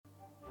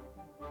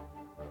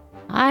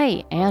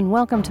Hi, and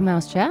welcome to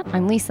Mouse Chat.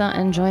 I'm Lisa,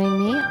 and joining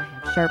me, I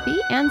have Sharpie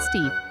and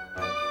Steve.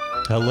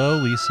 Hello,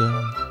 Lisa.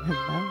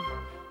 Hello.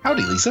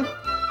 Howdy, Lisa.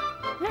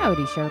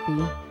 Howdy,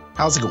 Sharpie.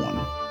 How's it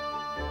going?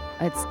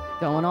 It's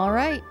going all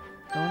right.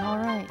 Going all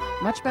right.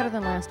 Much better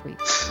than last week.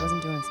 I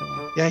wasn't doing so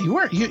well. Yeah, you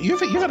weren't. You've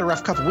had a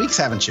rough couple weeks,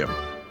 haven't you?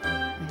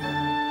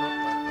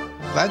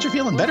 Glad you're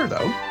feeling better,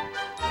 though.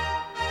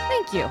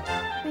 Thank you.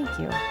 Thank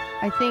you.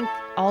 I think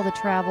all the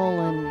travel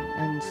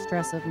and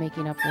stress of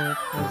making up work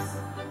has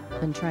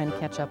been trying to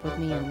catch up with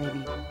me and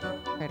maybe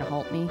try to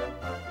halt me. And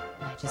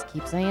I just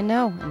keep saying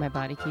no, and my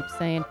body keeps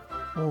saying,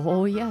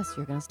 oh yes,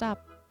 you're going to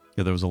stop.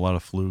 Yeah, there was a lot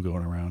of flu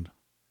going around.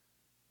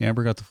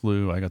 Amber got the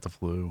flu. I got the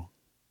flu.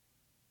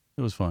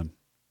 It was fun.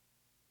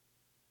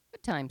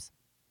 Good times.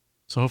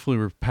 So hopefully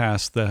we're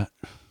past that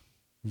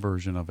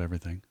version of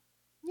everything.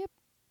 Yep.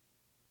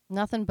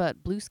 Nothing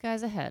but blue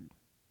skies ahead.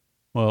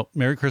 Well,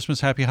 Merry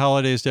Christmas. Happy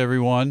holidays to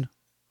everyone.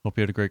 Hope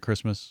you had a great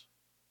Christmas.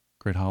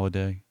 Great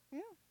holiday. Yeah.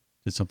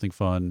 Did something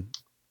fun.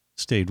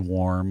 Stayed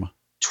warm.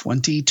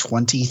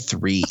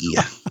 2023.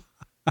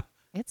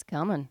 It's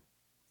coming.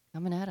 It's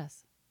coming at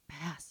us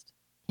fast.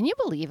 Can you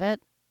believe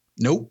it?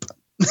 Nope.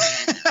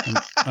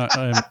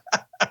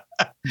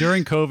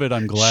 During COVID,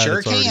 I'm glad sure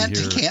it's already can't.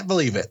 here. Can't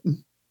believe it.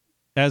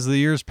 As the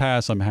years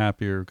pass, I'm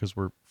happier because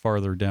we're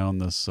farther down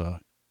this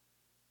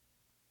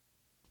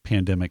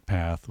pandemic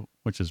path,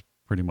 which is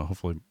pretty much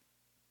hopefully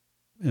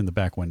in the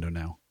back window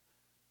now.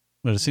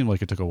 But it seemed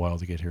like it took a while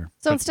to get here.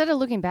 So But instead of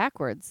looking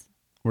backwards,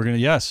 we're going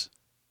to, yes.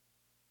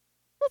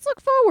 let's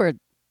look forward.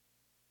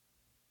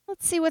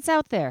 Let's see what's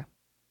out there.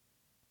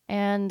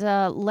 And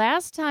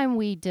last time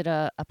we did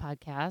a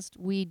podcast,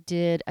 we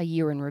did a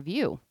year in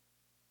review.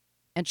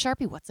 And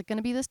Sharpie, what's it going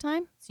to be this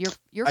time? It's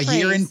your A phrase.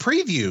 year in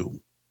preview.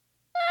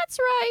 That's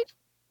right.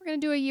 We're going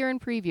to do a year in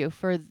preview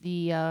for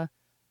the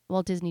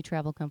Walt Disney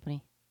Travel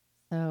Company.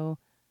 So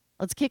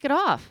let's kick it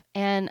off.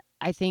 And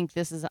I think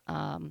this is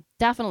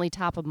definitely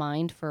top of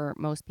mind for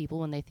most people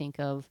when they think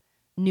of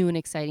new and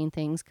exciting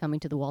things coming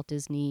to the Walt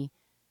Disney.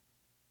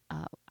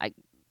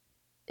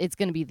 It's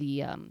going to be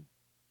the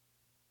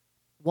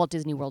Walt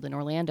Disney World in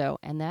Orlando,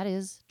 and that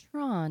is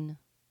Tron.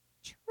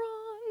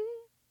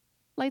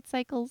 Light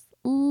cycles.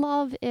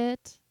 Love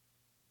it.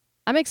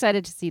 I'm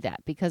excited to see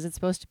that because it's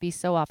supposed to be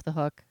so off the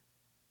hook.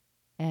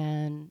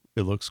 And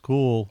It looks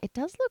cool. it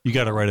does look You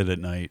got to cool. ride it at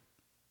night.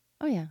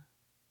 Oh, yeah.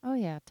 Oh,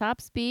 yeah.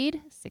 Top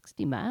speed,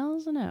 60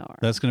 miles an hour.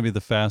 That's going to be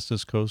the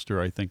fastest coaster,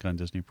 I think, on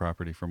Disney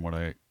property from what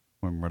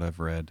I've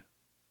read.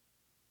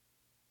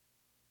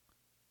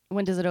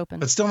 When does it open?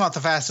 But still not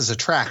the fastest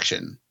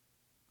attraction.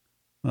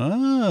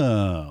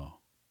 Oh.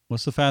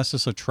 What's the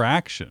fastest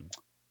attraction?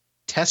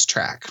 Test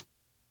track.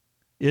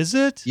 Is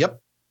it?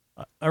 Yep.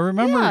 I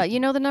remember. Yeah,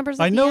 you know the numbers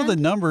at I know end? the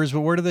numbers,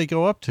 but where do they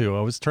go up to?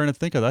 I was trying to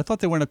think of that. I thought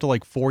they went up to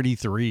like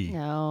 43.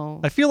 No.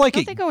 I feel like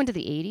Don't they go into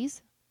the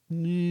 80s?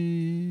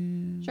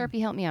 Mm, Sharpie,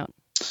 help me out.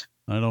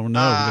 I don't know.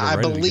 I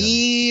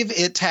believe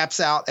it taps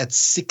out at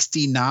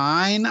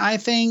 69, I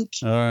think.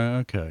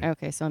 Okay.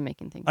 Okay, so I'm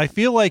making things I up.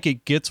 feel like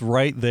it gets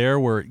right there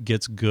where it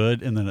gets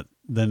good, and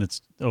then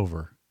it's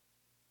over.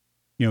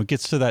 You know, it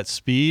gets to that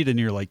speed, and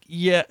you're like,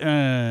 yeah,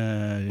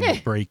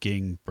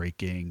 braking.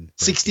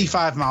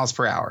 65 miles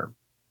per hour.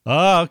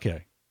 Oh,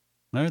 okay.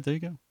 All right, there you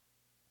go.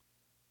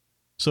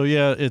 So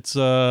yeah, it's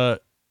Tron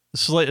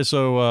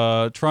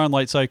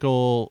Light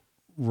Cycle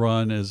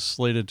Run is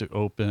slated to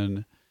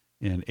open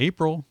in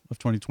April of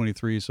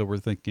 2023. So we're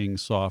thinking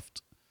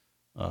soft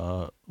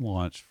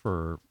launch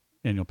for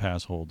annual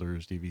pass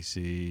holders,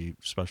 DVC,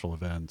 special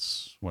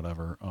events,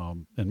 whatever,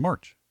 in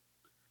March.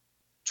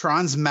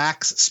 Tron's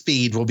max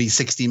speed will be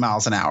 60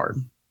 miles an hour.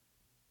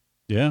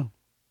 Yeah,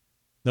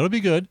 that'll be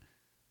good.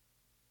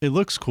 It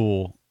looks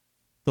cool.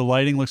 The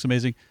lighting looks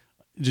amazing.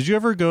 Did you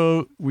ever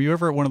go? Were you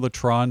ever at one of the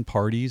Tron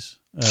parties?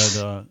 They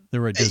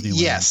were at Disneyland.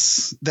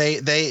 Yes,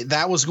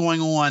 that was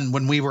going on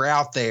when we were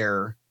out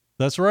there.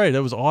 That's right.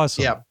 That was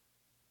awesome. Yep.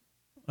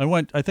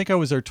 I think I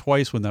was there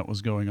twice when that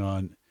was going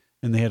on,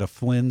 and they had a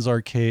Flynn's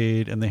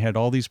arcade, and they had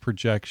all these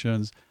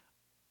projections.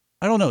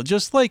 I don't know,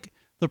 just like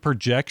the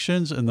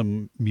projections and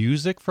the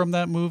music from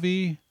that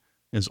movie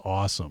is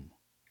awesome.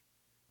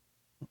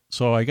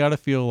 So I got to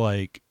feel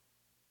like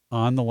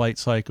on the light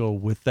cycle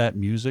with that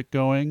music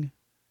going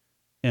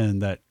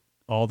and that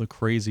all the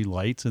crazy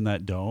lights in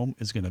that dome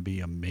is going to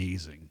be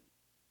amazing.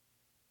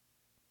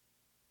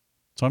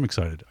 So I'm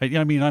excited.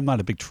 I mean, I'm not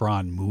a big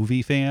Tron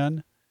movie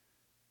fan,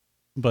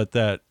 but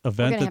that event,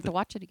 We're going to have to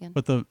watch it again.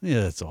 but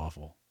it's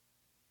awful.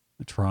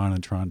 The Tron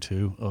and Tron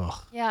 2. Ugh.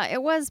 Yeah,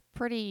 it was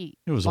pretty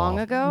It was long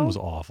awful. ago. It was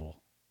awful.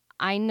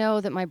 I know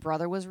that my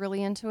brother was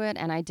really into it,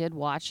 and I did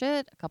watch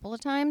it a couple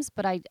of times,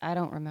 but I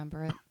don't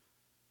remember it.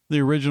 The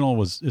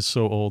original is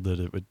so old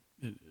that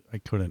I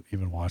couldn't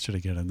even watch it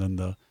again. And then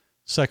the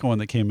second one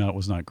that came out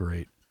was not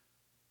great.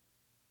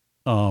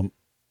 But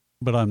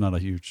I'm not a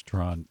huge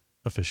Tron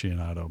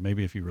aficionado.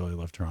 Maybe if you really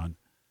love Tron.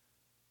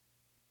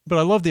 But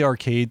I love the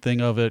arcade thing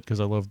of it because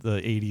I love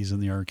the 80s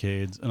and the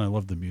arcades, and I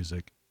love the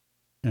music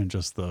and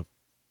just the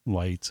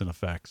lights and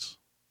effects.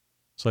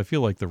 So I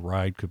feel like the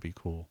ride could be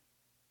cool.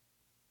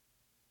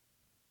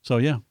 So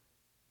yeah.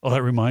 Oh,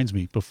 that reminds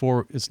me.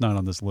 Before it's not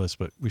on this list,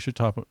 but we should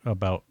talk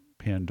about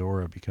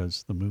Pandora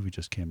because the movie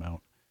just came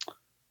out.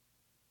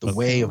 The But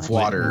Way So of much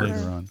Water. better.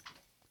 later on.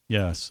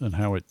 Yes, and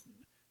how it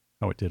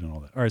did and all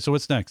that. All right, so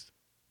what's next?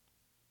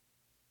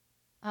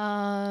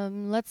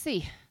 Let's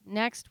see.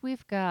 Next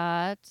we've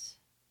got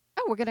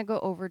we're gonna go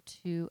over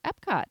to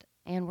Epcot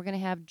and we're gonna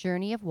have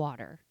Journey of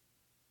Water,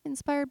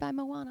 inspired by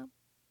Moana.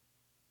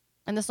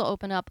 And this will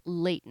open up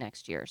late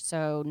next year.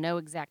 So no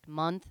exact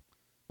month,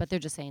 but they're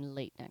just saying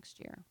late next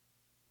year.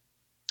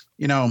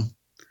 You know,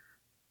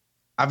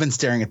 I've been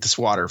staring at this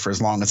water for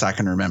as long as I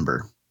can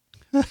remember.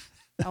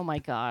 Oh my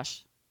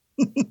gosh.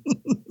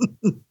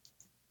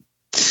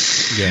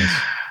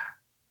 Yes.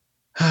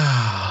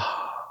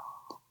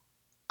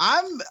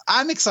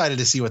 I'm excited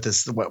to see what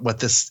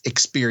this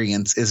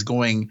experience is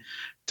going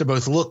to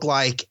both look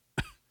like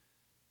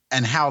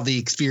and how the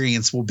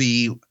experience will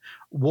be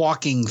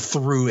walking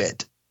through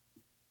it.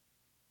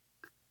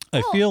 I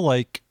Well, feel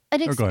like An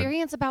go ahead.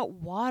 experience about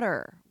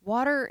water.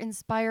 Water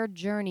inspired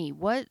journey.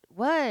 What?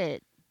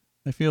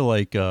 I feel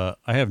like I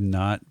have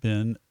not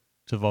been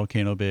to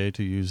Volcano Bay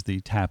to use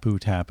the Tapu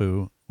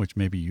Tapu, which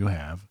maybe you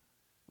have.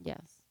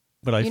 Yes.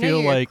 But I you know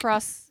feel you're like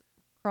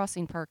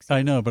crossing parks.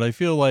 I know, but I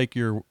feel like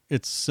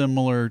it's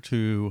similar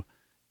to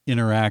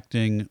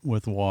interacting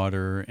with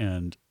water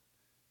and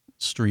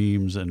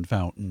streams and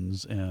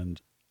fountains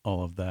and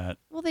all of that.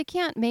 Well, they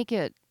can't make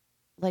it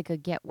like a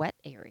get wet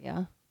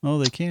area. Oh,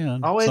 they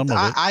can. Oh, Some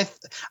of it.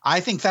 I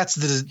think that's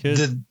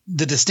the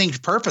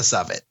distinct purpose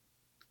of it.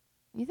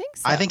 You think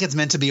so? I think it's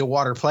meant to be a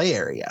water play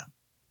area.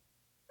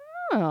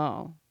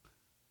 Oh.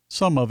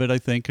 Some of it, I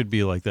think, could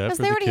be like that Because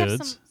for they the already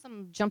kids. have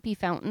some jumpy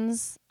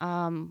fountains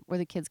where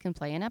the kids can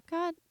play in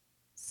Epcot.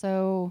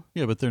 So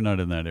Yeah, but they're not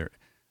in that area.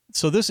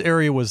 So this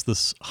area was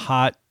this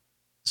hot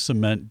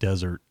cement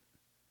desert.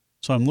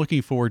 So I'm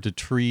looking forward to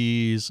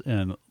trees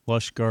and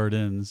lush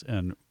gardens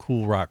and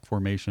cool rock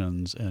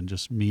formations and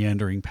just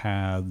meandering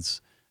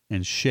paths and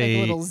like a shade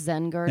little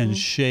Zen garden. and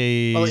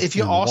shade. Well, if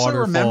you and also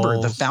remember the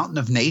waterfalls. Fountain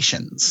of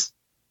Nations,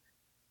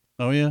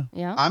 Oh yeah,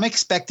 Yeah. I'm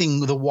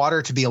expecting the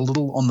water to be a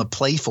little on the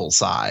playful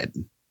side.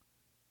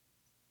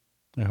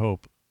 I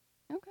hope.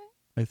 Okay.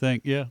 I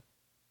think yeah.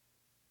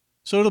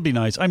 So it'll be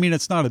nice. I mean,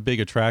 it's not a big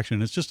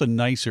attraction. It's just a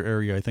nicer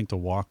area, I think, to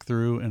walk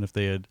through. And if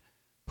they had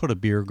put a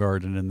beer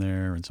garden in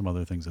there and some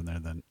other things in there,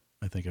 then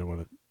I think it would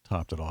have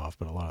topped it off.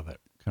 But a lot of that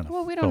kind of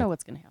Well, we don't know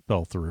what's going to happen.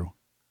 fell through.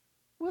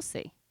 We'll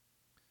see.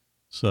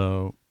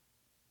 So,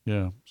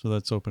 yeah. So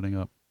that's opening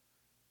up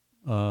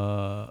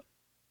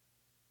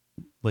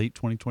late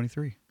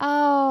 2023.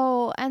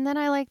 Oh, and then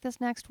I like this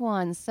next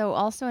one. So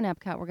also in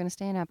Epcot, we're going to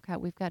stay in Epcot.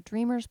 We've got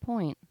Dreamer's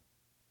Point.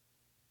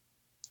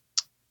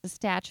 The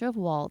statue of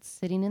Walt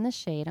sitting in the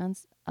shade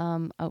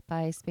on out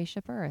by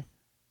Spaceship Earth.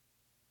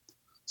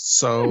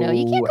 So know.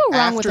 You can't go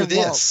wrong with after a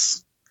Walt.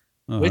 this,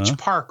 Uh-huh. which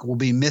park will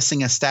be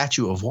missing a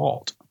statue of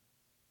Walt?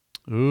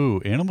 Ooh,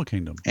 Animal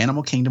Kingdom.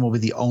 Animal Kingdom will be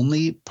the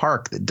only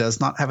park that does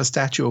not have a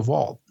statue of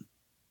Walt.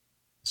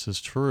 This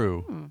is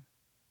true. Hmm.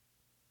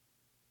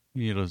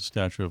 You need a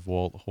statue of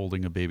Walt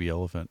holding a baby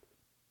elephant.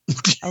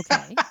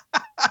 Okay.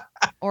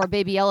 Or a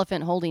baby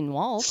elephant holding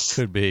Walt.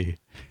 Could be.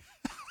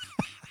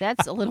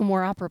 That's a little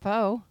more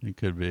apropos. It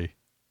could be.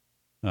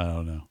 I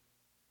don't know.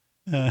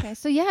 Okay,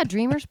 so yeah,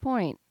 Dreamer's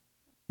Point.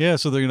 Yeah,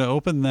 so they're going to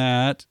open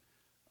that.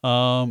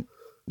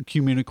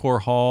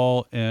 Communicore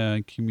Hall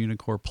and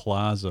Communicore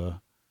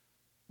Plaza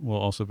will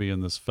also be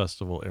in this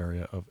festival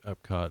area of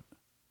Epcot.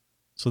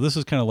 So this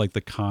is kind of like the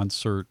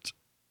concert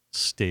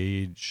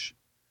stage,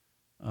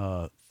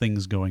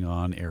 things going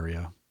on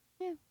area.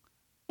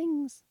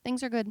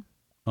 Things are good.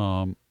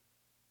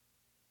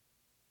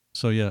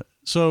 So yeah.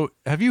 So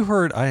have you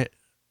heard?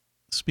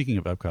 Speaking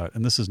of Epcot,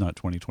 and this is not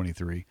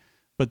 2023,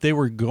 but they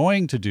were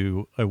going to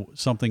do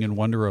something in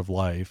Wonder of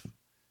Life,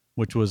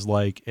 which was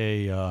like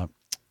a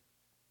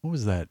what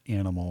was that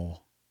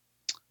animal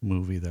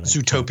movie that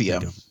Zootopia. I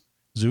can't think of?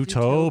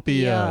 Zootopia,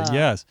 Zootopia.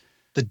 yes.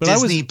 The But I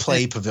was- Disney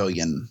Play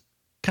Pavilion.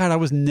 God, I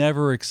was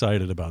never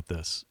excited about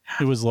this.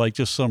 It was like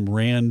just some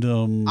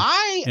random. And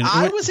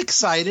I it- was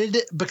excited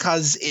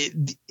because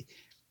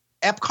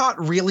Epcot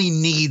really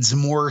needs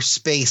more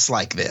space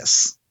like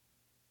this.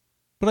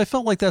 But I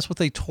felt like that's what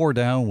they tore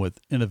down with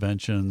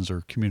Interventions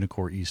or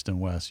Communicore East and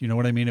West. You know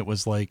what I mean? It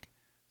was like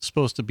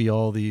supposed to be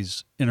all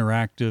these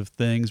interactive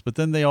things, but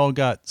then they all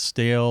got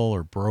stale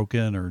or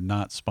broken or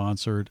not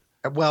sponsored.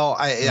 Well,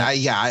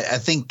 I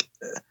think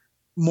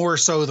more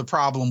so the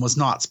problem was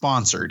not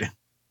sponsored.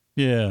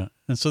 Yeah.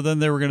 And so then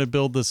they were going to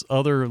build this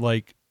other,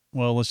 like,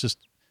 well, let's just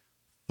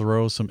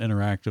throw some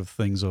interactive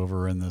things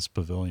over in this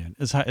pavilion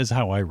is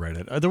how I read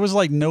it. There was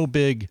like no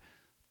big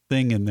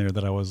thing in there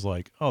that I was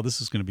like, oh, this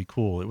is going to be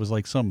cool. It was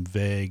like some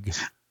vague.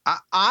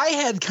 I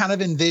had kind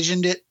of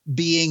envisioned it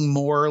being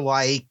more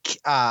like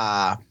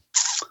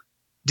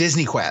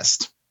Disney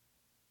Quest.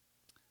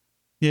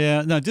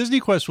 Yeah. No, Disney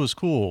Quest was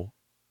cool.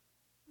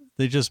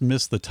 They just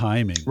missed the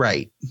timing.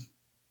 Right.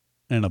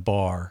 And a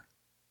bar.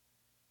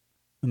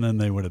 And then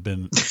they would have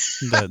been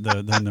then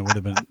there would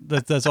have been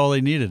that's all they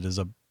needed is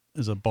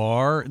as a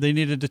bar. They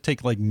needed to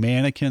take like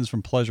mannequins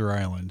from Pleasure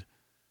Island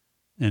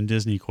and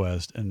Disney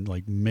Quest and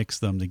like mix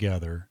them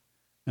together,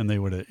 and it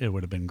would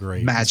have been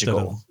great.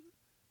 Magical.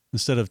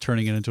 Instead of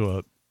turning it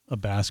into a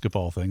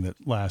basketball thing that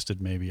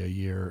lasted maybe a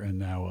year and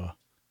now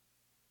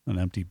an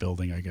empty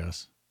building, I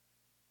guess.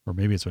 Or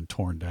maybe it's been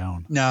torn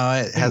down. No,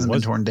 it hasn't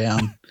been torn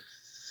down.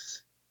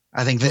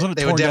 I think Wasn't it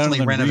they would torn down definitely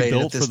and then renovate it at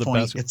rebuilt this for the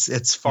point.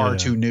 It's far Yeah.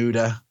 too new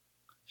to.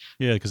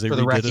 Yeah, because they For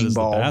the redid it wrecking as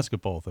ball. the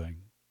basketball thing.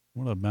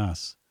 What a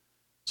mess.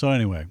 So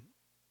anyway.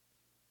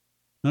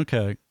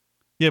 Okay.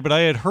 Yeah, but I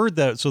had heard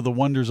that. So the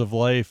Wonders of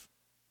Life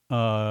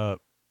kind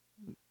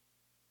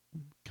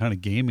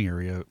of gaming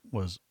area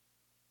was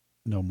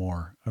no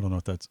more. I don't know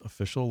if that's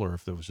official or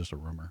if it was just a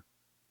rumor.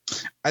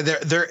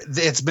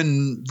 It's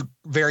been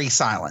very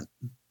silent.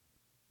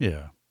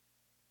 Yeah.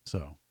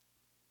 So,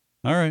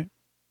 all right.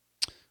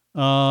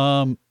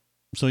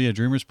 So yeah,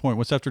 Dreamer's Point.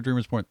 What's after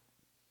Dreamer's Point?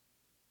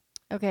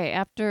 Okay,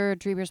 after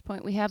Dreamer's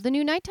Point, we have the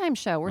new nighttime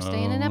show. We're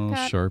staying in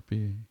Epcot.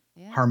 Sharpie.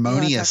 Yeah.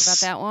 Harmonious. You wanna talk about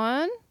that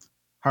one?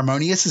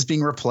 Harmonious is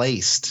being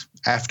replaced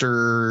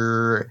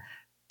after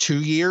 2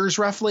 years,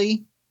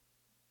 roughly.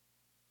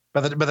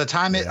 By the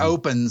time it Yeah.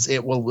 opens,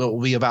 it will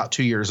be about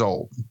 2 years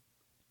old,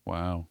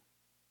 Wow.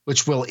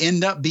 which will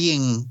end up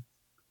being,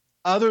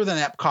 other than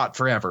Epcot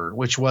Forever,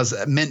 which was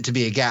meant to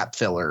be a gap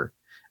filler.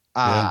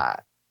 Yeah.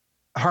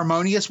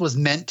 Harmonious was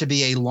meant to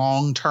be a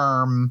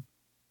long-term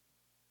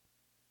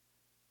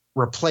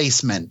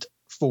replacement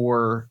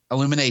for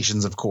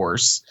Illuminations, of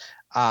course.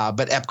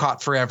 But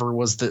Epcot Forever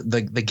was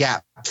the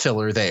gap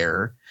filler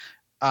there.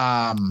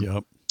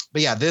 Yep.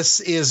 But yeah, this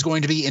is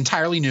going to be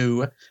entirely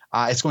new.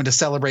 It's going to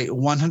celebrate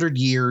 100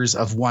 years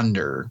of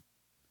wonder.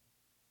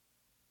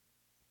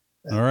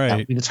 All That right.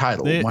 would be the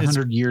title. It's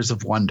 100 Years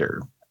of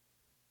Wonder.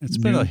 It's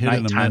been a hit and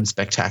a Nighttime miss.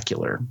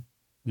 spectacular.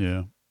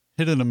 Yeah.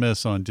 Hit and a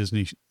miss on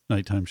Disney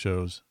nighttime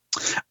shows.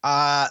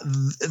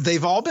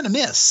 They've all been a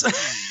miss.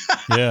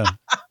 Yeah.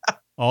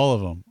 All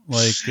of them.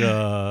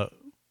 Like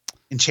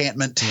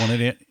Enchantment.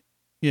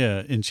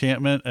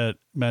 Enchantment at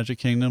Magic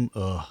Kingdom.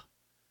 Ugh.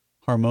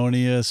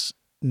 Harmonious.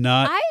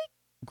 Not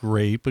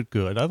great, but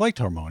good. I liked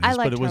Harmonious. I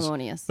liked but it was,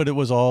 Harmonious. But it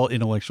was all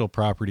intellectual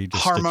property.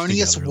 Just stitched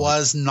Harmonious together,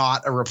 was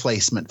not a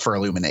replacement for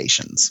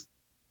Illuminations.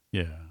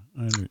 Like,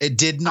 yeah. It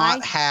did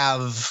not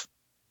have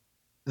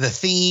the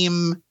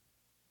theme.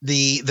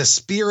 The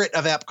spirit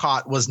of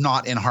Epcot was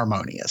not in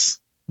Harmonious.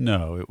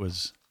 No,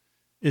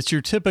 it's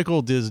your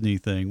typical Disney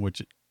thing,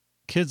 which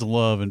kids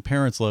love and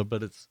parents love,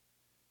 but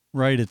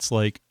it's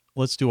like,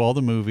 let's do all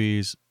the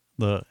movies,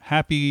 the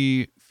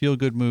happy feel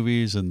good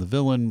movies and the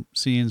villain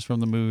scenes from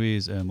the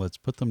movies, and let's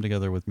put them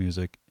together with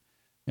music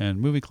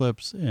and movie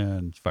clips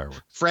and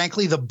fireworks.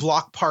 Frankly, the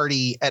block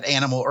party at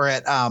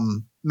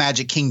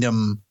Magic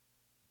Kingdom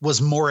was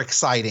more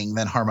exciting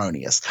than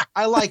Harmonious.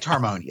 I liked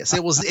Harmonious.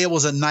 It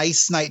was a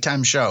nice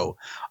nighttime show,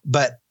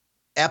 but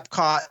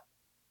Epcot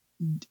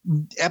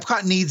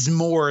needs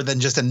more than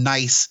just a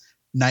nice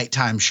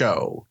nighttime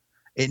show.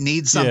 It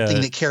needs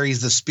something that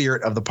carries the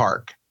spirit of the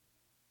park.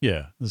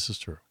 Yeah, this is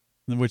true,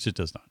 which it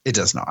does not. It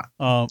does not.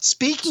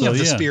 Speaking of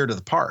the spirit of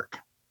the park,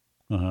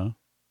 the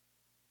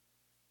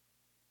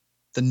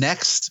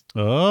next.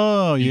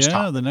 Oh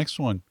yeah, the next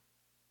one.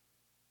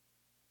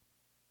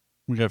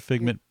 We got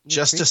Figment.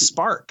 Just a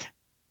spark.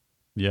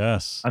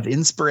 Yes. Of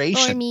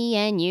inspiration. For me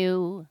and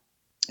you.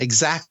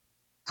 Exactly.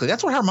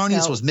 That's what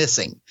Harmonious was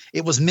missing.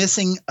 It was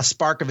missing a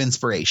spark of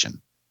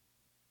inspiration.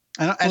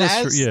 And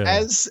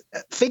as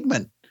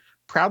Figment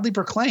proudly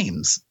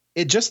proclaims,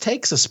 it just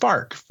takes a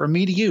spark from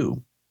me to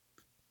you.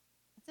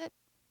 That's it.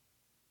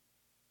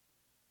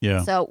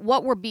 Yeah. So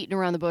what we're beating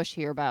around the bush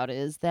here about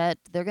is that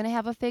they're going to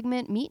have a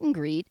Figment meet and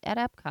greet at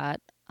Epcot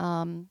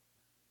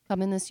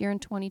coming this year in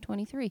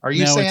 2023. Are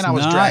you saying I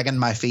was dragging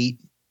my feet?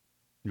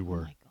 You were.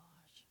 Oh my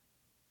gosh.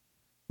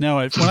 Now,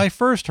 when I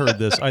first heard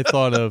this, I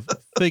thought of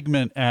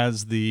Figment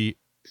as the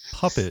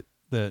puppet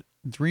that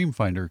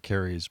Dreamfinder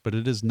carries, but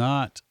it is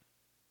not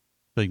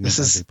Figment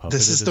as a puppet.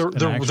 This is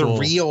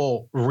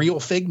the real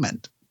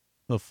Figment.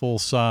 The full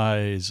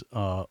size.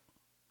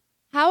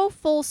 How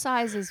full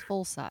size is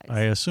full size?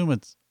 I assume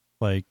it's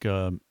like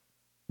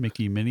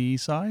Mickey Minnie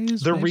size.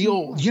 The maybe?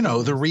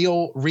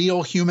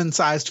 real human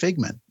sized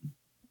Figment.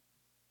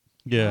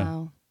 Yeah.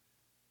 Wow.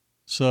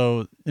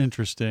 So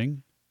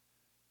interesting.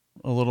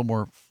 A little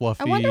more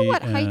fluffy. I wonder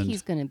what height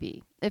he's going to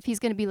be. If he's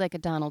going to be like a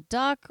Donald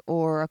Duck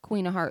or a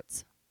Queen of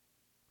Hearts.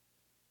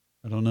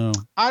 I don't know.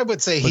 I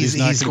would say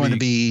he's going to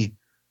be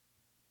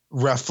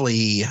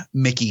roughly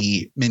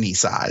Mickey Minnie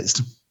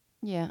sized.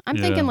 Yeah. I'm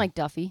thinking like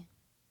Duffy.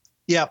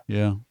 Yep.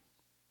 Yeah.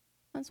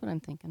 That's what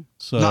I'm thinking.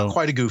 So not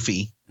quite a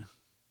Goofy.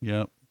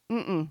 Yep.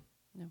 No.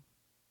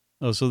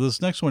 Oh, so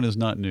this next one is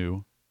not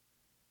new,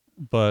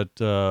 but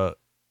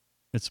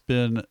it's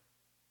been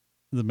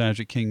the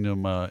Magic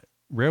Kingdom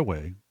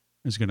Railway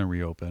is going to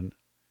reopen.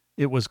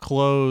 It was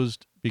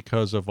closed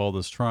because of all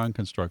this Tron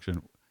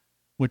construction,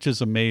 which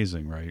is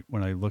amazing, right?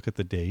 When I look at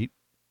the date.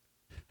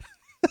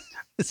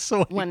 It's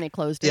so when they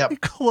closed it. Yep.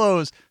 It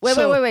closed. Wait.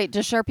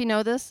 Does Sharpie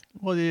know this?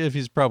 Well, if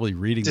he's probably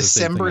reading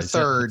December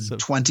 3rd,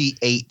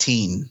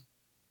 2018.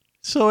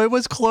 So it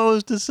was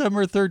closed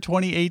December 3rd,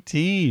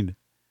 2018.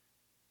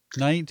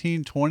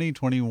 19, 20,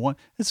 21.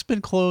 It's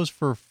been closed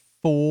for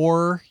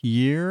 4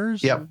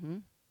 years. Yep. Mm-hmm.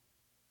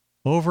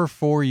 Over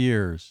 4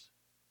 years.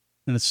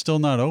 And it's still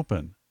not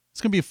open.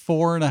 It's going to be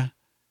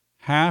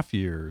 4.5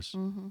 years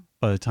Mm-hmm.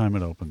 by the time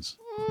it opens.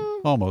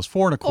 Mm, Almost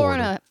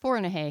 4.25. four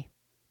and a hay.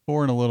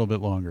 4 and a little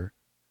bit longer.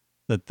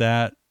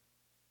 That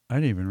I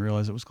didn't even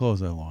realize it was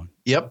closed that long.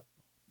 Yep.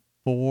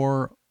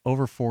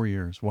 Over 4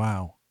 years.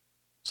 Wow.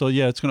 So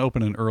yeah, it's going to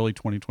open in early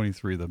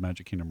 2023, the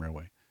Magic Kingdom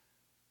Railway.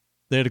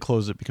 They had to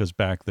close it because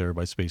back there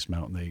by Space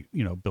Mountain, they,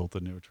 built a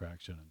new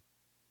attraction.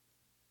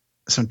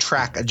 Some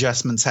track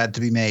adjustments had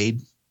to be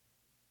made.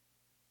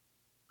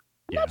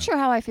 I'm not sure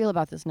how I feel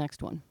about this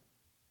next one.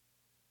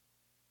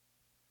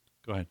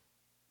 Go ahead.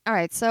 All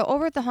right, so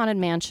over at the Haunted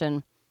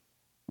Mansion,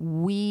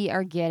 we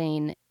are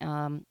getting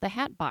the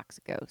Hatbox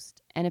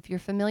Ghost. And if you're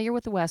familiar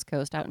with the West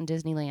Coast out in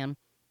Disneyland,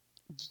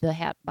 the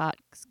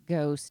Hatbox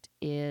Ghost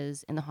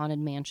is in the Haunted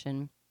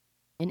Mansion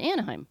in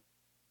Anaheim.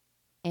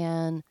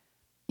 And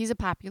he's a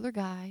popular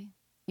guy.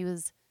 He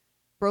was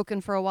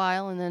broken for a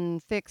while and then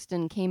fixed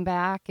and came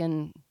back.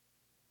 And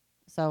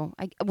so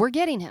we're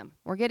getting him.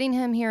 We're getting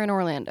him here in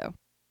Orlando.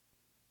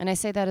 And I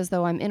say that as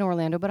though I'm in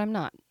Orlando, but I'm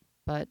not.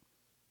 But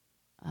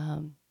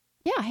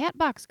yeah,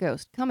 Hatbox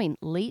Ghost coming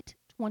late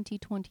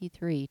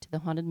 2023 to the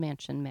Haunted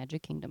Mansion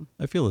Magic Kingdom.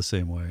 I feel the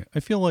same way. I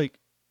feel like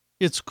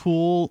it's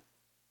cool,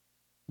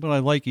 but I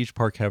like each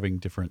park having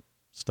different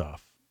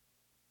stuff.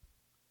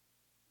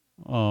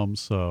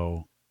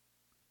 So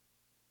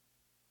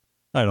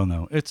I don't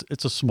know.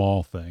 It's a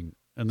small thing,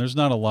 and there's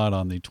not a lot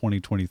on the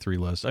 2023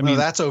 list. I mean,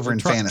 that's over in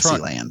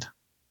Fantasyland.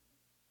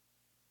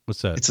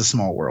 What's that? It's a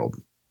small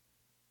world.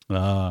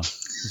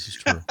 This is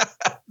true.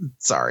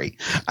 Sorry,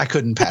 I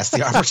couldn't pass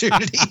the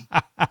opportunity.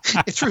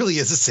 It truly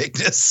is a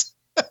sickness.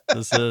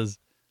 This is.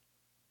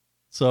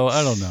 So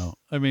I don't know.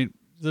 I mean,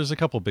 there's a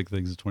couple big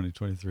things in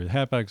 2023. The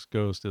Hatbox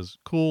Ghost is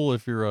cool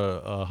if you're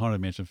a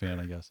Haunted Mansion fan,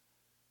 I guess.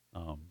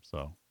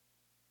 So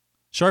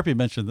Sharpie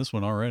mentioned this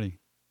one already.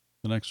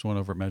 The next one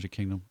over at Magic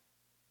Kingdom.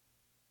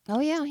 Oh,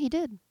 yeah, he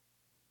did.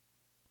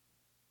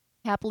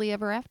 Happily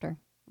Ever After,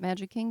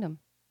 Magic Kingdom.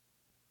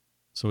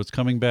 So it's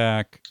coming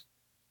back.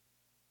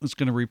 It's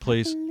going to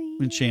replace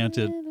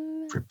Enchanted.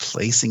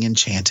 Replacing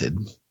Enchanted.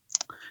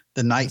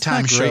 The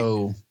nighttime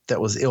show that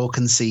was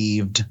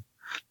ill-conceived,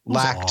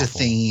 lacked a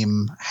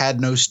theme, had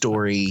no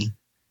story.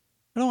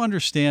 I don't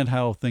understand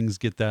how things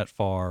get that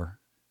far.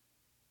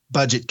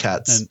 Budget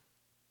cuts.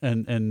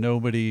 And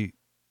nobody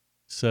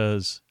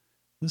says,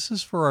 this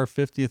is for our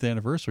 50th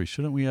anniversary.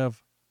 Shouldn't we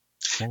have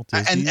Walt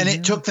Disney and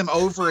it took them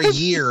over a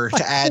year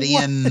to add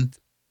in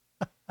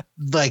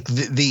like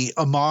the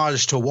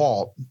homage to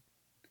Walt.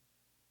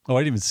 Oh, I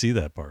didn't even see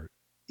that part.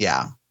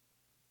 Yeah.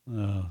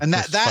 And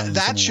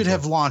that should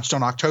have launched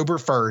on October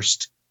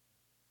 1st.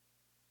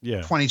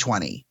 Yeah.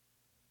 2020.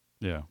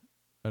 Yeah.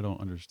 I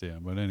don't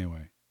understand, but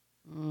anyway.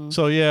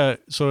 So yeah,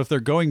 so if they're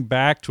going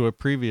back to a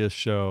previous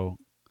show,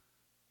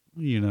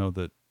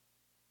 that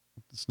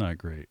it's not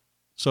great.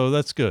 So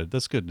that's good.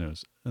 That's good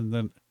news. And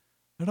then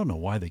I don't know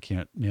why they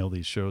can't nail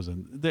these shows.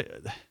 And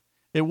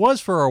it was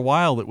for a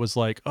while. It was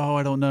like, oh,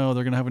 I don't know,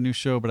 they're gonna have a new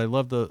show, but I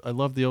love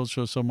the old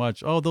show so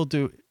much. Oh, they'll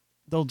do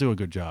a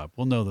good job.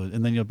 We'll know that,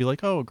 and then you'll be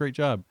like, oh, great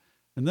job.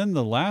 And then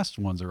the last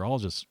ones are all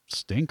just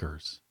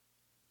stinkers.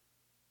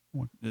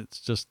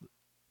 It's just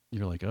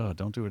you're like, oh,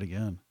 don't do it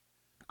again.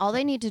 All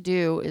they need to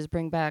do is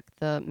bring back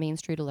the Main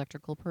Street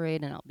Electrical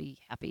Parade, and I'll be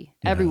happy.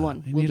 Yeah,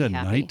 Everyone they will need be a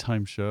happy.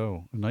 nighttime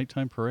show, a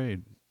nighttime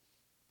parade.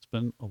 It's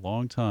been a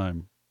long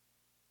time.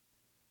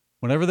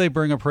 Whenever they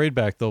bring a parade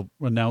back, they'll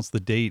announce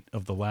the date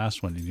of the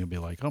last one, and you'll be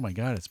like, oh my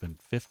God, it's been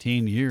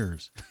 15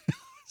 years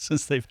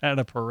since they've had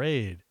a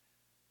parade.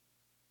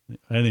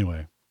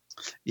 Anyway.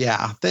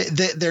 Yeah,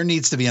 there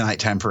needs to be a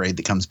nighttime parade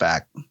that comes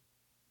back.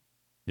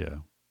 Yeah.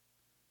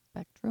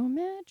 Spectro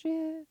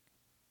Magic.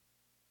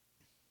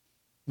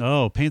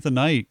 Oh, Paint the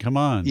Night. Come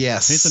on.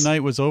 Yes. Paint the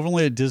Night was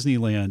only at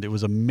Disneyland. It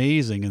was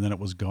amazing, and then it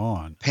was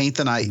gone. Paint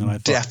the Night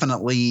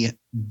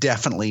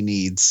definitely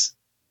needs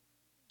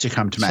to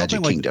come to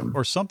Magic Kingdom.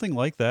 Or something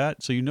like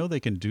that. So they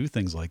can do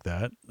things like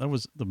that. That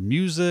was the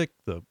music,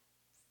 the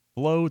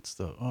floats,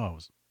 it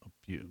was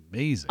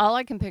amazing. All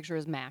I can picture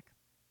is Mac.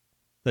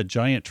 That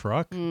giant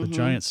truck, the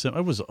giant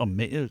it was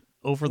amazing,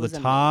 over the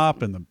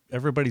top, and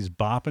everybody's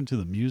bopping to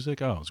the music.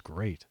 Oh, it was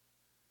great.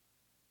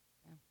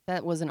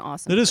 That was an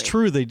awesome. It is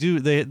true.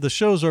 The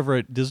shows over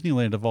at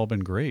Disneyland have all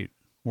been great.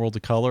 World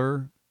of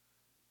Color,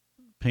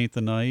 Paint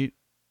the Night.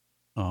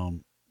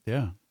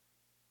 Yeah.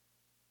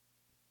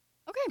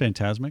 Okay.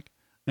 Fantasmic.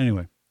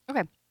 Anyway.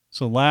 Okay.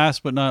 So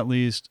last but not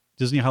least,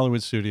 Disney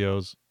Hollywood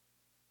Studios,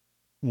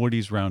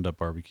 Woody's Roundup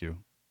Barbecue.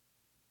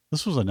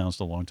 This was announced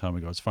a long time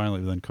ago. It's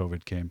finally, then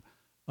COVID came.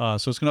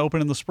 So it's going to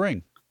open in the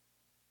spring,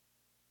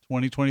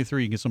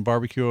 2023. You can get some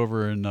barbecue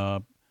over in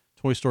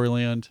Toy Story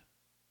Land,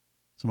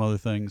 some other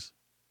things.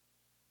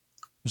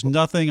 There's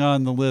nothing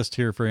on the list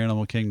here for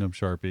Animal Kingdom,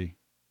 Sharpie.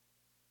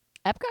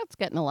 Epcot's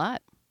getting a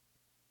lot.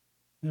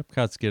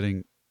 Epcot's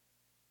getting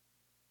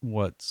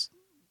what's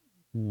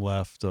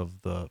left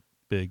of the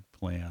big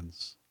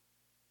plans.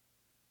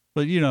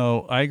 But, you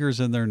know, Iger's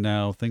in there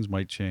now. Things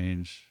might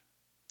change.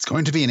 It's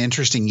going to be an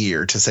interesting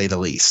year, to say the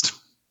least.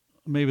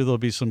 Maybe there'll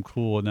be some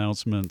cool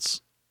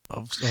announcements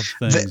of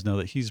things now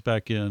that he's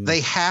back in. They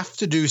have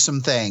to do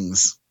some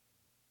things.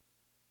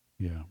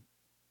 Yeah.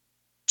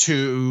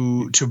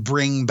 To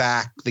bring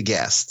back the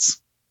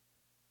guests,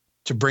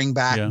 to bring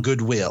back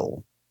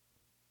goodwill.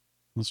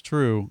 That's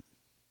true.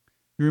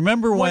 You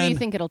remember what do you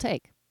think it'll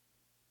take?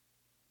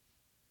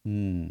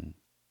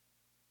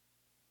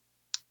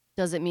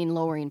 Does it mean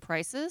lowering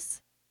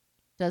prices?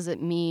 Does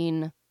it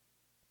mean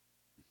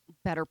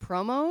better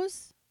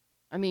promos?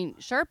 I mean,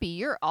 Sharpie,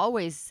 you're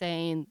always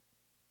saying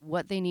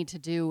what they need to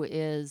do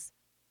is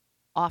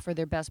offer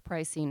their best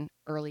pricing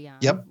early on.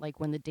 Yep. Like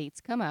when the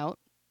dates come out,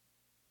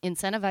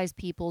 incentivize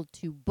people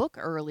to book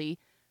early.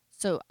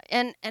 So,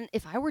 and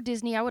if I were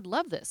Disney, I would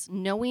love this,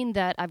 knowing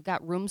that I've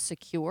got rooms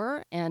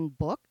secure and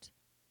booked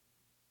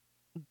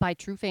by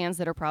true fans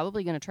that are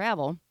probably going to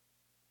travel,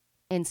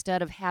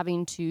 instead of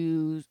having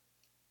to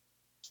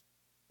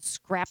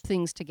scrap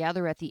things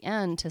together at the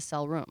end to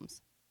sell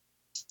rooms.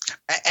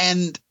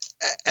 And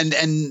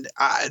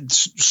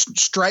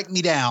strike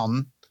me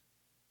down.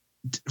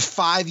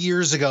 5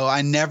 years ago,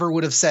 I never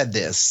would have said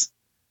this,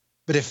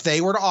 but if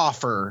they were to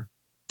offer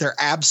their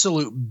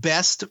absolute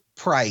best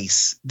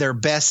price, their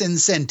best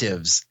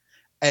incentives,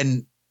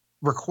 and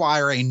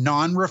require a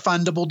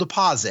non-refundable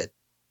deposit,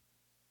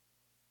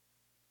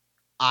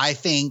 I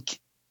think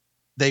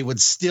they would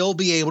still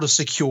be able to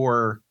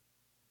secure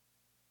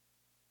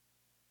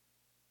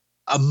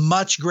a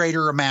much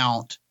greater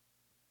amount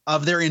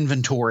of their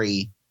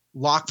inventory,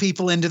 lock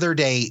people into their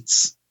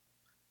dates.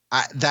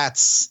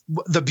 That's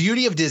the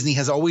beauty of Disney,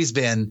 has always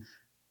been,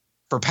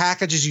 for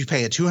packages, you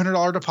pay a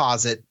 $200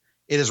 deposit.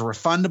 It is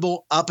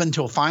refundable up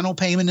until final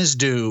payment is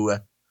due.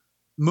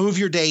 Move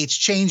your dates,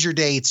 change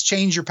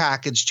your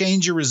package,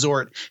 change your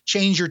resort,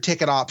 change your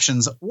ticket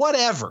options,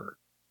 whatever.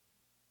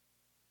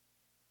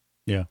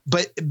 Yeah.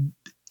 But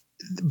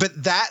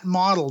that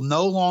model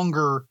no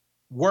longer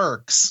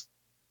works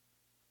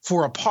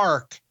for a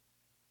park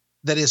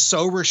that is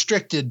so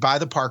restricted by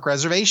the park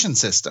reservation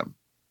system.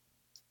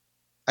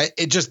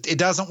 It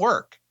doesn't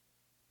work.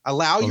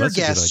 Allow your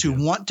guests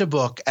who want to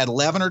book at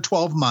 11 or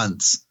 12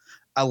 months,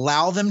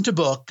 allow them to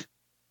book,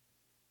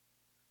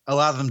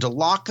 allow them to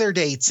lock their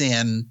dates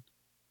in,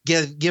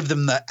 give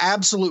them the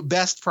absolute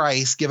best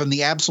price, give them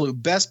the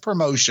absolute best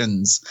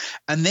promotions.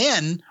 And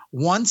then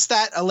once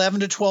that 11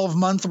 to 12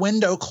 month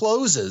window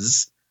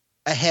closes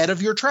ahead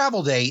of your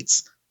travel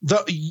dates,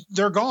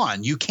 they're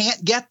gone. You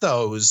can't get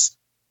those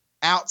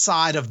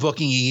outside of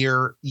booking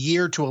a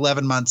year to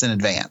 11 months in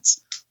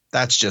advance.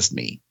 That's just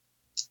me.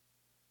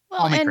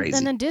 Well, and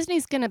then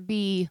Disney's going to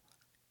be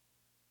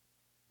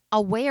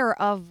aware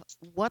of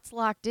what's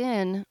locked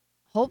in.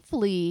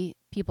 Hopefully,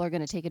 people are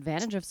going to take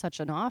advantage of such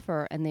an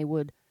offer, and they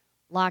would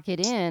lock it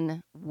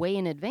in way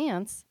in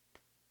advance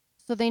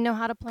so they know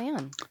how to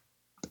plan.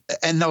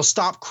 And they'll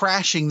stop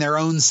crashing their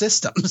own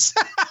systems.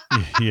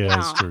 Yeah,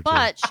 that's true.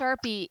 But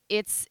Sharpie,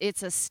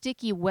 it's a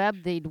sticky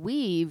web they'd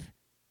weave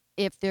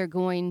if they're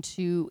going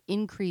to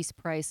increase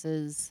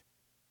prices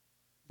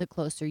the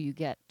closer you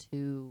get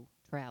to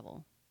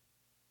travel,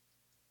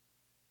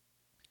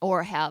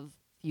 or have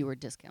fewer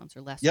discounts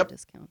or lesser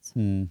discounts.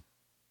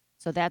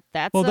 So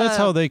that's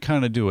how they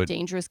kind of do it.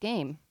 Dangerous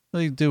game.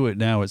 They do it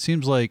now. It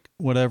seems like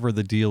whatever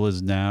the deal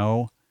is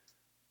now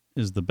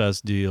is the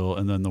best deal,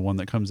 and then the one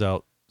that comes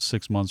out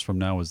 6 months from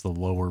now is the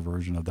lower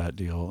version of that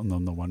deal, and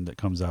then the one that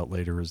comes out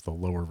later is the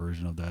lower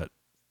version of that.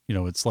 You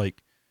know, it's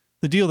like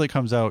the deal that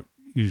comes out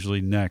usually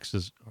next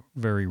is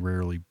very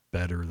rarely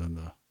better than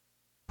the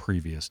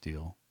previous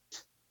deal.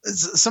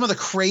 Some of the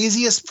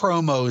craziest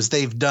promos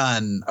they've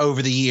done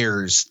over the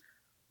years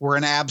were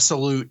an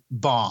absolute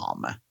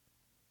bomb.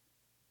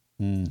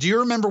 Do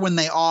you remember when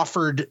they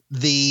offered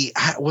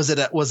was it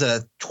a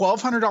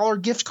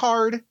 $1,200 gift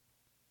card?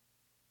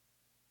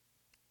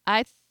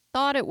 I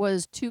thought it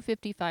was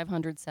 $250,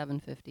 $500,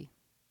 $750.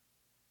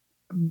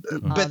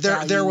 But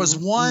there was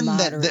one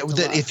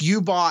that if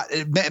you bought,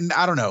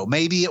 I don't know,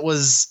 maybe it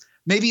was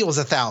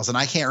 $1,000.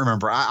 I can't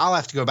remember. I'll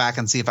have to go back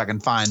and see if I can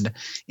find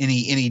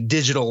any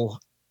digital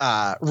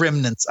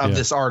remnants of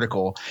this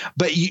article.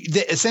 But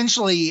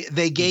essentially,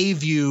 they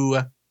gave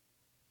you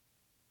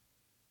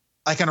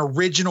like an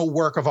original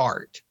work of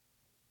art.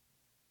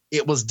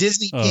 It was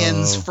Disney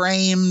pins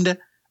framed,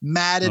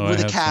 matted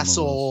with a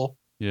castle.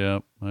 Yeah,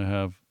 I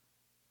have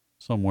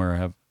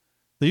somewhere.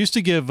 They used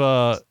to give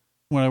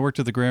when I worked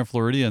at the Grand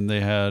Floridian, they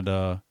had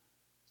I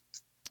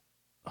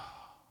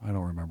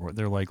don't remember what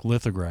they're like,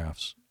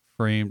 lithographs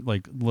framed,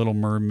 like Little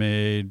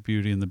Mermaid,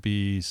 Beauty and the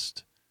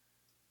Beast.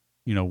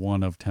 You know,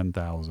 one of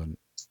 10,000.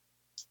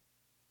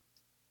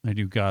 And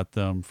you got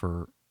them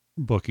for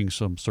booking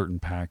some certain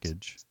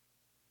package.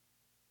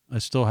 I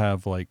still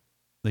have, like,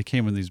 they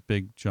came in these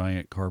big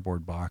giant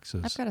cardboard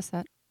boxes. I've got a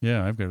set.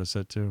 Yeah, I've got a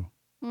set too.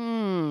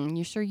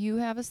 You sure you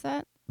have a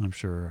set? I'm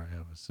sure I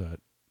have a set.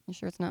 You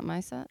sure it's not my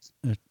set?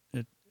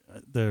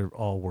 They're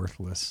all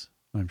worthless,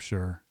 I'm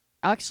sure.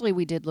 Actually,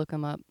 we did look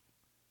them up.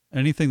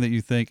 Anything that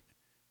you think,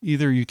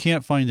 either you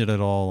can't find it at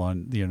all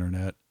on the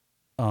internet,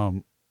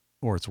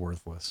 or it's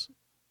worthless.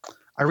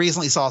 I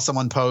recently saw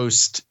someone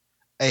post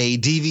a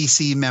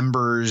DVC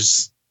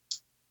members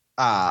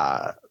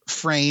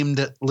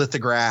framed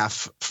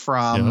lithograph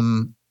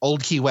from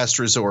Old Key West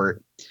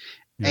Resort,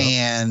 Yep.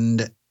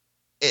 and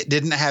it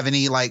didn't have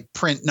any like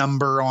print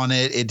number on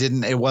it.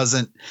 It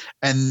wasn't.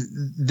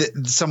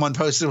 And someone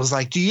posted, was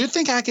like, do you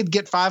think I could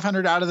get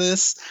 500 out of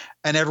this?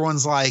 And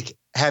everyone's like,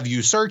 have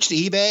you searched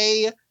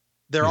eBay?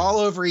 They're all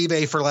over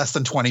eBay for less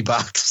than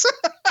 $20.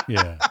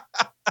 Yeah.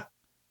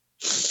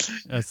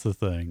 That's the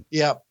thing.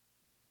 Yep.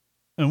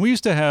 And we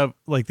used to have,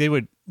 like, they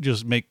would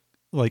just make,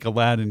 like,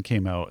 Aladdin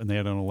came out and they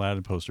had an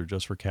Aladdin poster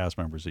just for cast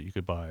members that you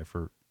could buy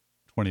for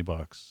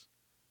 $20.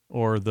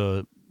 Or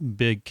the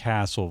big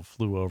castle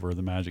flew over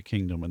the Magic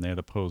Kingdom and they had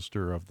a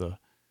poster of the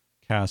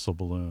castle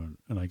balloon.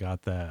 And I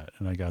got that.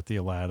 And I got the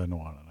Aladdin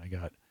one.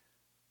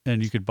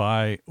 And you could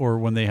buy, or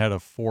when they had a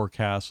 4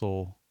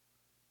 castle,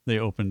 they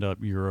opened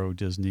up Euro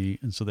Disney.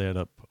 And so they had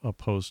a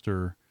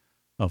poster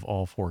of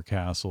all 4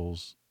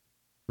 castles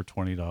for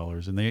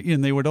 $20.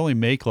 And they would only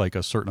make like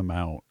a certain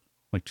amount,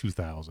 like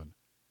 2,000.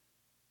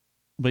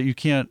 But you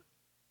can't,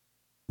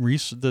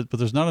 but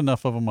there's not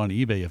enough of them on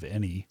eBay, if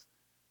any.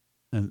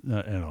 And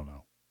I don't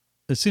know.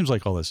 It seems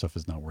like all that stuff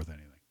is not worth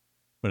anything.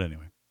 But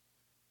anyway.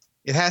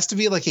 It has to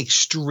be like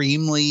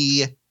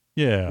extremely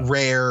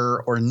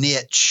rare or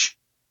niche.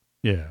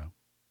 Yeah.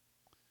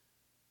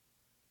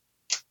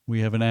 We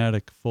have an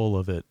attic full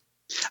of it.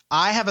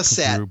 I have a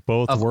set of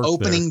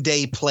opening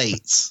day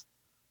plates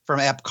from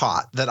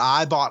Epcot that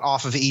I bought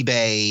off of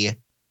eBay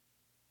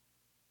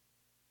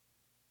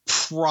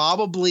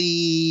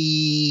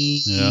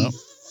probably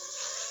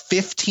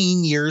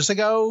 15 years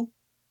ago.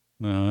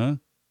 Uh-huh.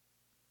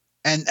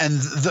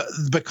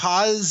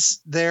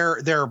 Because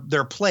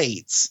they're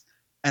plates,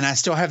 and I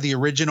still have the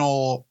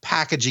original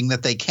packaging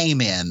that they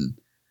came in.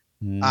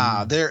 They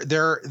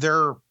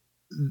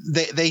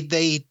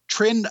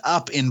trend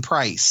up in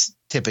price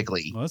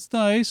typically. Well, that's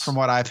nice. From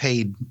what I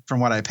paid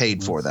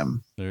for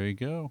them. There you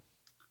go.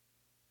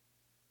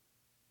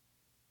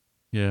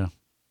 Yeah.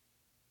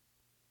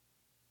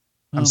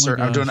 I'm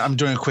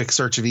doing a quick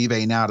search of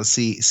eBay now to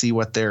see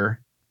what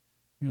they're.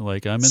 You're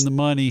like, I'm in the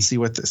money. See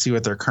what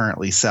they're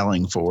currently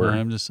selling for. I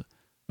don't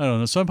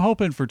know. So I'm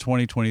hoping for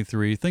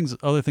 2023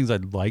 other things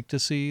I'd like to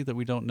see that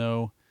we don't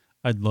know.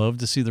 I'd love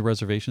to see the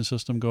reservation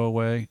system go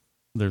away.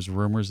 There's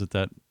rumors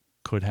that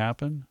could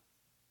happen.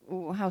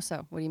 How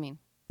so? What do you mean?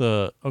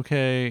 I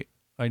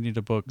need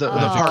to book the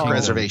park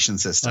reservation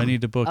system. I need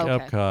to book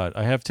Epcot.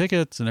 I have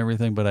tickets and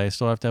everything, but I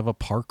still have to have a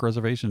park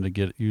reservation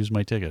to use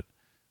my ticket.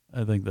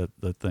 I think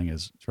that thing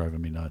is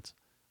driving me nuts.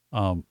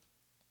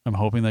 I'm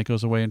hoping that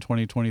goes away in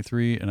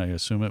 2023, and I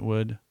assume it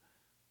would.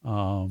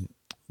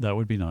 That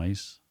would be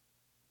nice.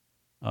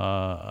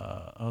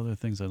 Other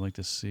things I'd like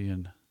to see,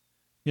 and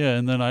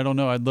then I don't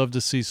know. I'd love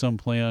to see some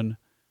plan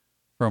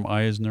from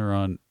Eisner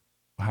on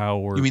how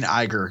we're. You mean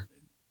Iger?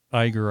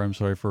 Iger, I'm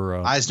sorry for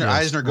Eisner. Yes,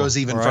 Eisner goes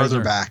even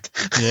further back.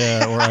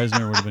 Yeah, or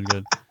Eisner would have been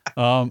good.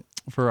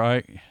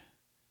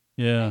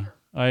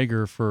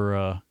 Iger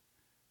for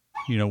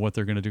what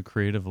they're going to do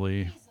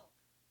creatively,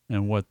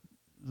 and what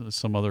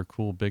some other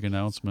cool big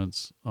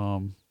announcements.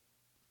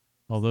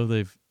 Although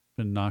they've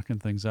been knocking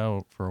things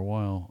out for a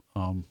while,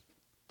 I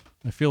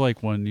feel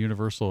like when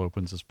Universal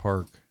opens this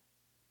park,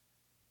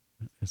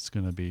 it's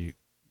going to be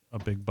a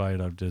big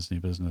bite out of Disney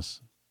business,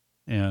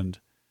 and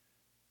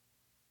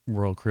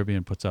Royal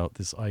Caribbean puts out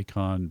this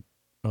Icon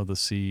of the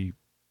Sea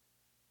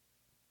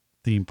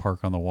theme park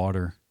on the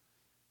water.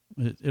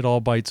 It all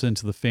bites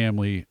into the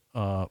family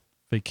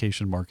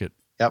vacation market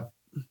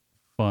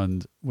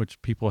fund,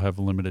 which people have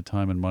limited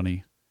time and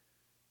money,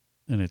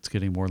 and it's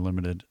getting more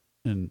limited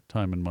in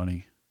time and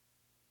money.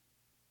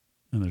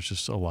 And there's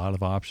just a lot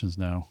of options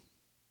now.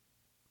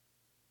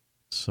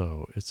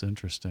 So it's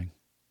interesting.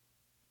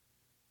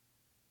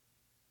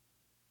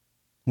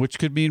 Which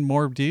could mean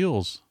more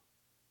deals.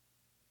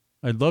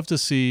 I'd love to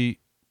see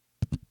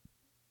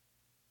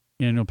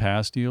annual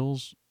pass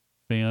deals,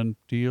 fan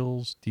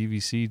deals,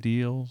 DVC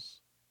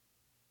deals,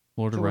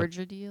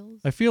 Georgia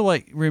deals. I feel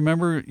like,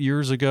 remember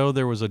years ago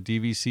there was a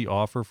DVC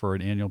offer for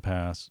an annual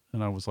pass,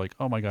 and I was like,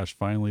 oh my gosh,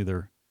 finally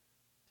they're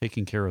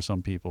taking care of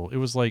some people. It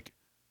was like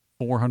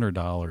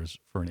 $400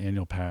 for an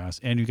annual pass,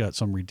 and you got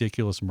some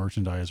ridiculous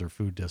merchandise or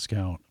food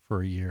discount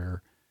for a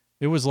year.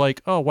 It was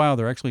like, oh wow,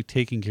 they're actually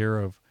taking care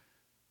of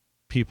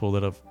people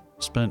that have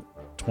spent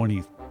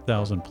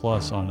 $20,000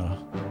 plus on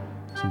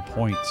some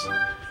points.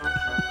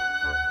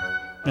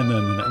 and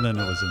then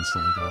it was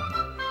instantly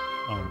gone.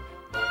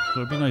 So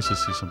it'd be nice to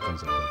see some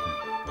things like that.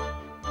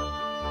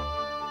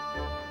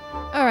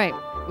 All right,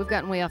 we've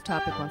gotten way off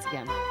topic once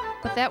again,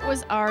 but that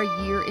was our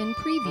year in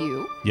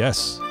preview.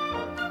 Yes.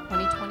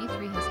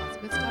 2023 has lots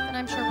of good stuff, and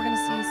I'm sure we're going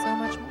to see so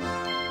much more.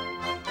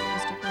 So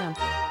stick around.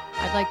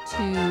 I'd like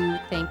to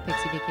thank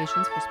Pixie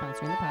Vacations for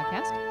sponsoring the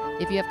podcast.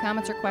 If you have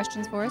comments or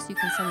questions for us, you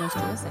can send those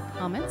to us at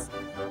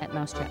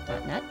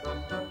comments@mousetrap.net.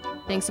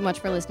 Thanks so much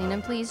for listening,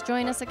 and please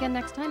join us again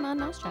next time on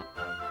Mousetrap.